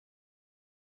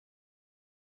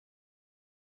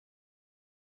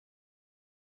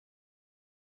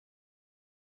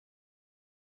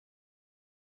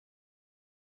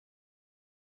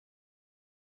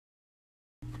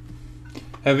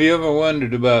Have you ever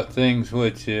wondered about things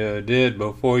which you did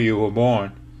before you were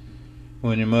born,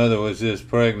 when your mother was just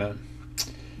pregnant?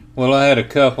 Well, I had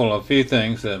a few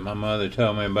things that my mother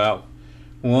told me about.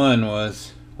 One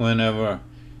was whenever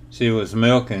she was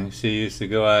milking, she used to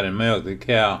go out and milk the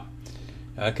cow.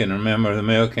 I can remember the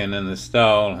milking in the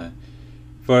stall. And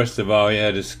first of all, you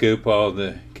had to scoop all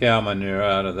the cow manure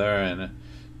out of there, and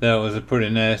that was a pretty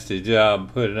nasty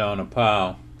job. Put it on a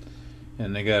pile,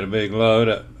 and they got a big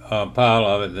pile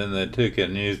of it. Then they took it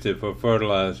and used it for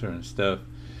fertilizer and stuff.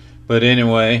 But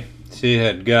anyway, she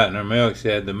had gotten her milk. She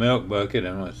had the milk bucket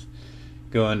and was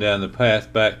going down the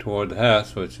path back toward the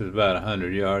house, which was about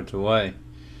 100 yards away.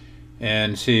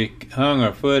 And she hung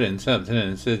her foot in something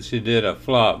and said she did a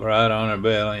flop right on her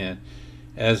belly and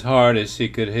as hard as she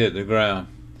could hit the ground.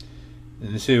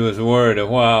 And she was worried a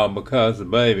while because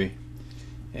of the baby,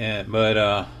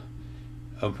 but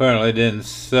apparently didn't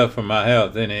suffer my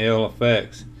health any ill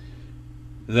effects.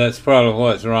 That's probably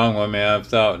what's wrong with me. I've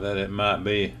thought that it might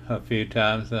be a few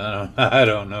times. I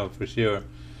don't know for sure.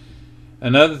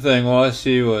 Another thing was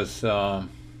she was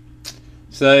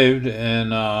saved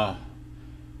and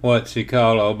what she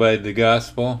called obeyed the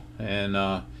gospel,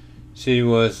 and she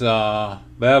was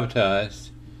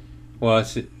baptized. Well,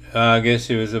 I guess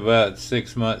she was about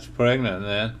 6 months pregnant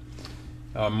then,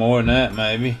 or more than that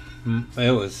maybe.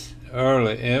 It was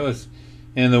early. It was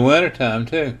in the wintertime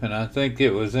too, and I think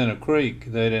it was in a creek.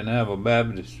 They didn't have a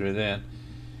baptistry then,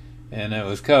 and it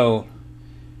was cold,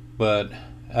 but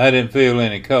I didn't feel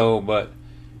any cold, but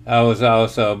I was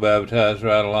also baptized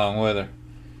right along with her.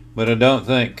 But I don't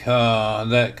think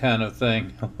that kind of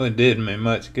thing did me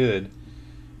much good,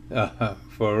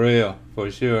 for real,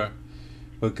 for sure,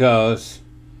 because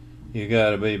you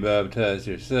got to be baptized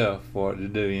yourself for it to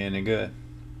do you any good.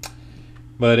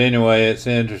 But anyway, it's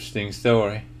an interesting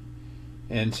story.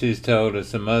 And she's told us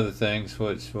some other things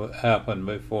which happened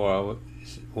before I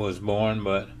was born,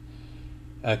 but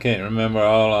I can't remember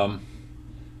all of them.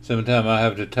 Sometimes I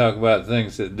have to talk about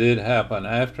things that did happen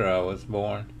after I was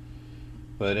born.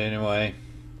 But anyway,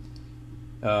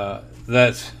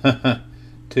 that's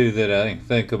two that I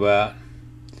think about.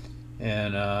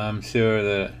 And I'm sure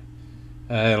that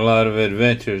I had a lot of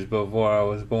adventures before I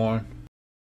was born.